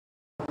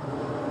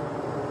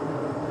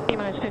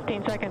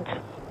15 seconds.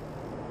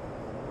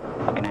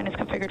 Falcon 9 is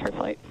configured for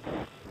flight.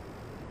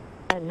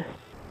 10,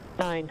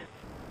 9,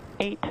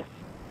 8,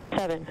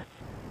 7,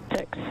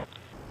 6,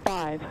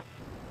 5,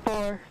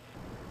 4,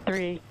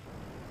 3,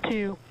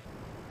 2,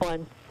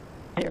 1,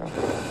 0.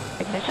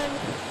 Ignition.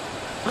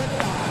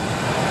 Liftoff.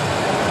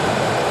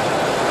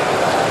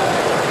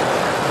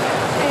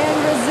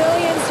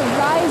 Resilience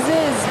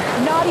rises.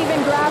 Not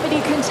even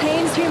gravity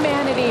contains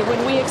humanity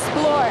when we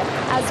explore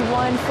as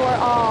one for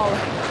all.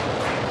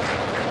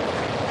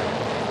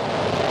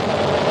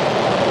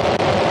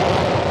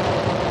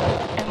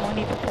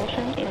 M1E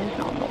propulsion is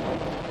nominal.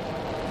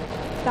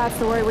 That's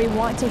the word we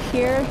want to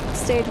hear.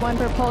 Stage 1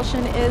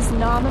 propulsion is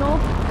nominal.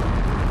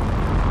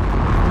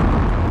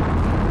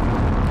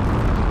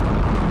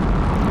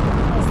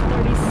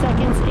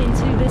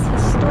 Into this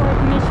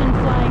historic mission,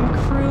 flying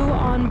crew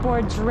on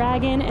board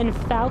Dragon and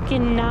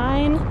Falcon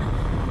 9.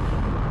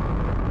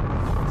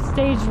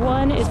 Stage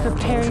 1 is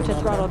preparing to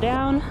throttle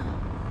down.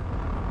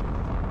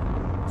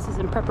 This is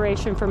in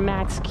preparation for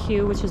max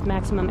Q, which is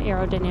maximum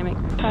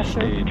aerodynamic pressure.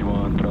 Stage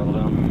 1, throttle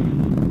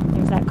down.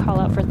 There's that call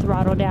out for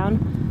throttle down.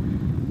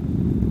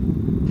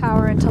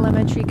 Power and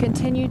telemetry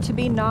continue to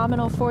be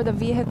nominal for the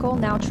vehicle,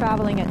 now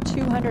traveling at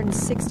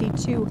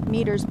 262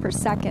 meters per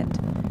second.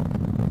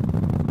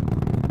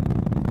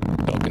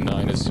 Falcon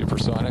 9 is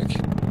supersonic.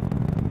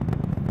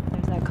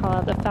 There's that call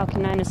out. The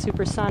Falcon 9 is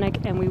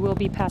supersonic, and we will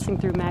be passing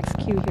through max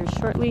Q here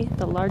shortly,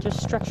 the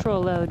largest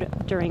structural load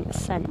during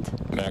ascent.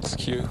 Max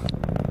Q.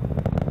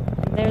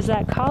 There's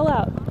that call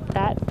out.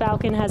 That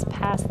Falcon has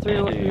passed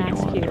through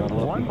max Q.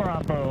 1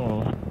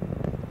 Bravo.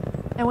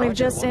 And we've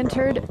just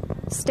entered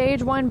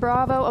Stage 1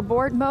 Bravo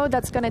abort mode.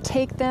 That's going to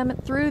take them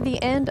through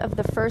the end of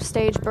the first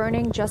stage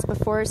burning just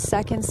before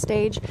second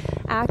stage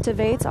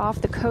activates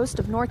off the coast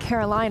of North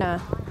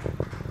Carolina.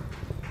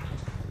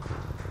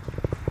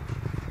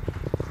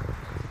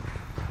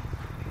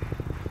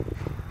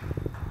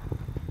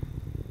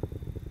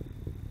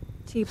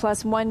 T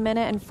plus 1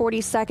 minute and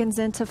 40 seconds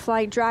into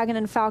flight. Dragon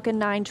and Falcon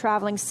 9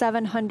 traveling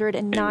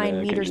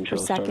 709 meters per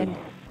second.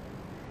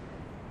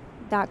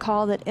 That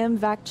call that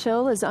MVAC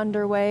chill is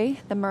underway,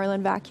 the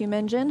Merlin vacuum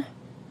engine.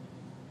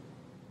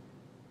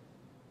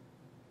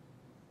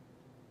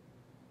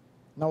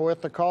 Now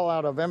with the call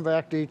out of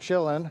MVAC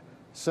de-chilling,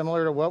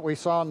 similar to what we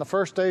saw in the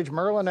first stage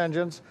Merlin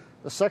engines,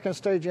 the second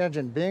stage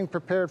engine being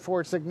prepared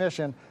for its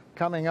ignition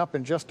coming up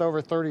in just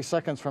over 30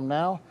 seconds from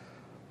now.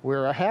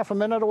 We're a half a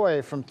minute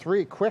away from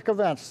 3 quick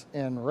events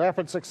in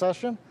rapid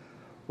succession.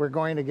 We're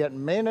going to get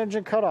main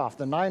engine cut off.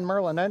 The 9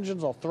 Merlin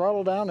engines will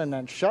throttle down and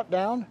then shut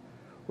down.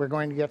 We're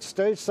going to get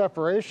stage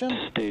separation.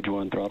 Stage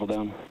 1, throttle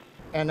down.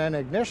 And then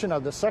ignition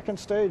of the second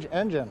stage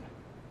engine.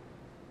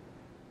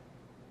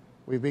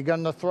 We've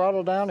begun the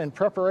throttle down in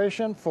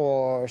preparation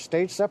for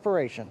stage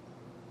separation.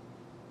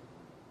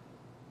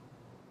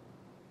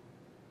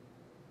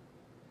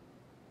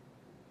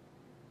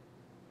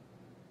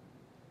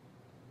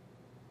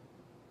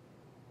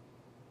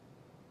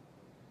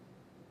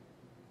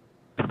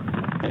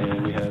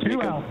 And we have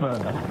 2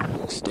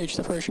 Alpha. Stage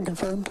separation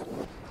confirmed.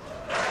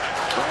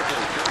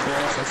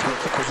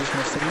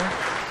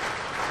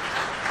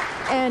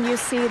 And you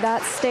see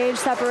that stage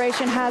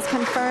separation has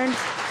confirmed.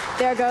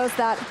 There goes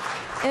that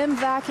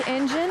MVAC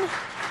engine.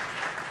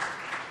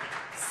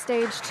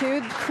 Stage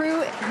 2.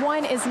 Crew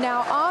 1 is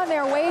now on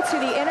their way to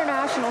the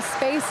International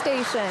Space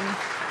Station.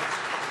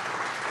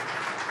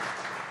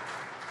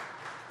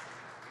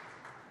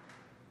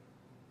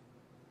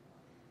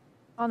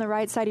 On the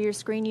right side of your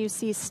screen, you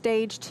see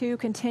Stage 2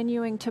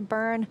 continuing to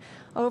burn.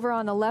 Over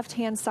on the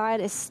left-hand side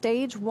is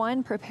Stage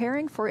 1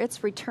 preparing for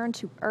its return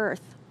to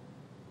Earth.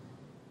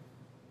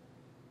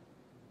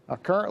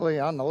 Currently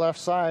on the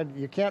left side,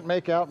 you can't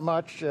make out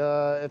much.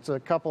 It's a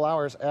couple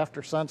hours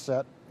after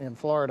sunset in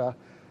Florida,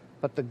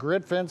 but the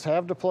grid fins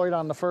have deployed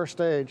on the first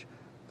stage.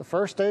 The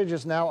first stage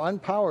is now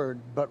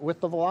unpowered, but with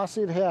the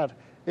velocity it had,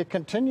 it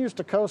continues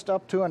to coast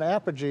up to an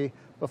apogee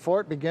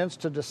before it begins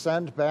to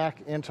descend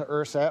back into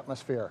Earth's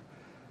atmosphere.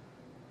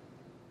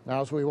 Now,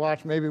 as we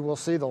watch, maybe we'll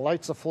see the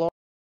lights of Florida.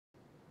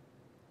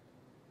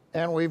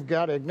 And we've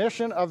got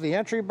ignition of the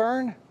entry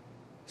burn,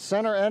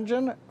 center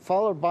engine,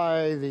 followed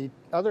by the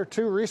other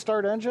 2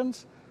 restart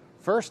engines.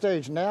 First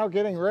stage now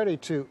getting ready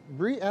to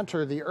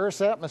re-enter the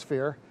Earth's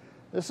atmosphere.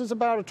 This is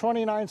about a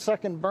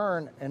 29-second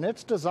burn, and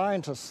it's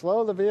designed to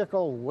slow the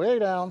vehicle way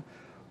down.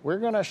 We're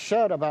going to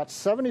shed about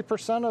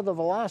 70% of the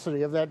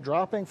velocity of that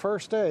dropping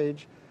first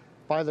stage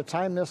by the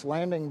time this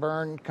landing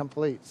burn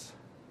completes.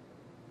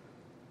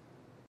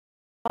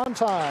 On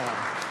time.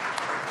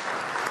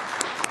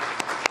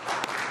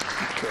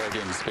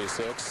 Dragon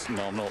SpaceX,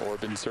 nominal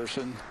orbit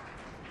insertion.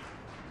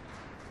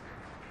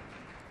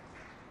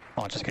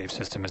 Launch escape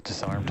system is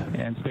disarmed.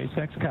 And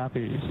SpaceX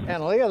copies.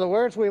 And Leah, the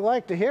words we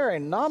like to hear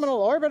in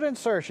nominal orbit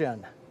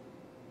insertion.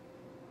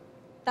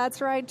 That's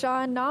right,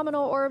 John.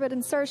 Nominal orbit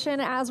insertion,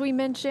 as we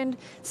mentioned,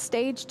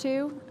 Stage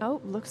 2.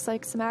 Oh, looks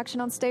like some action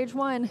on Stage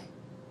 1.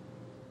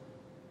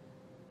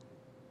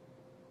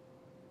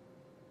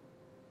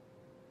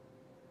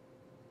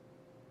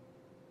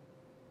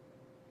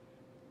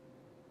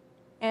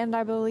 And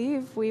I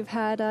believe we've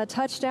had a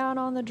touchdown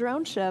on the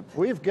drone ship.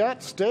 We've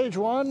got stage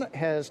 1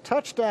 has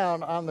touched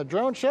down on the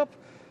drone ship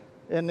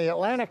in the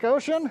Atlantic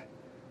Ocean.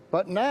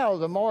 But now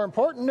the more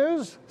important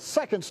news,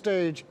 second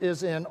stage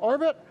is in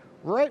orbit,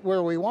 right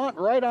where we want,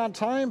 right on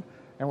time.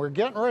 And we're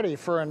getting ready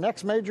for our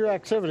next major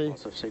activity,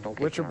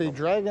 which will be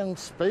Dragon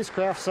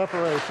spacecraft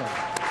separation.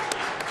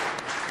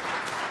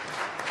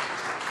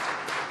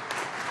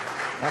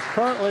 Now,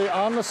 currently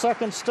on the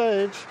second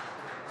stage,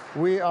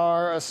 we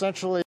are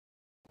essentially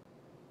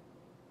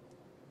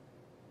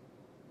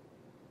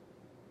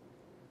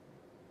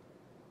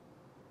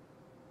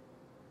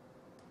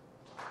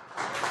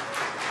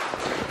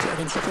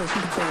Dragon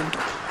separation confirmed.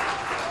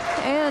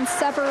 And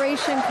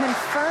separation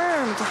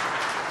confirmed.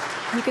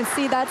 You can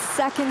see that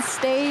second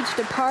stage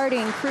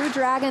departing. Crew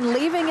Dragon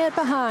leaving it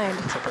behind.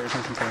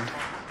 Separation confirmed.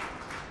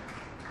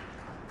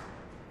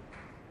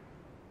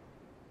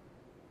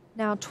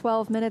 Now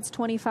 12 minutes,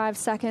 25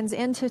 seconds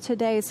into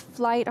today's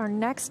flight. Our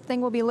next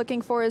thing we'll be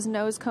looking for is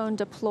nose cone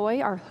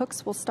deploy. Our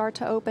hooks will start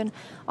to open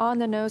on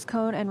the nose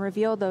cone and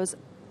reveal those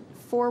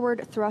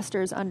forward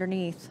thrusters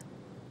underneath.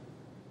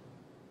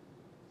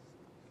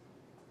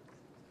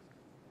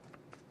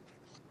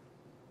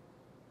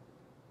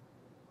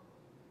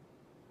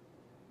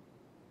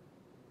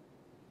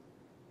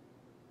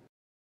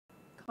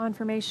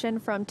 Confirmation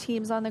from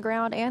teams on the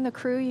ground and the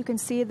crew. You can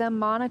see them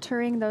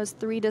monitoring those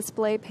 3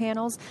 display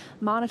panels,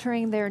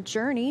 monitoring their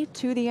journey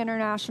to the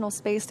International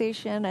Space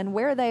Station and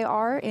where they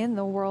are in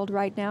the world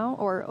right now,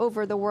 or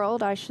over the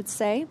world, I should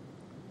say.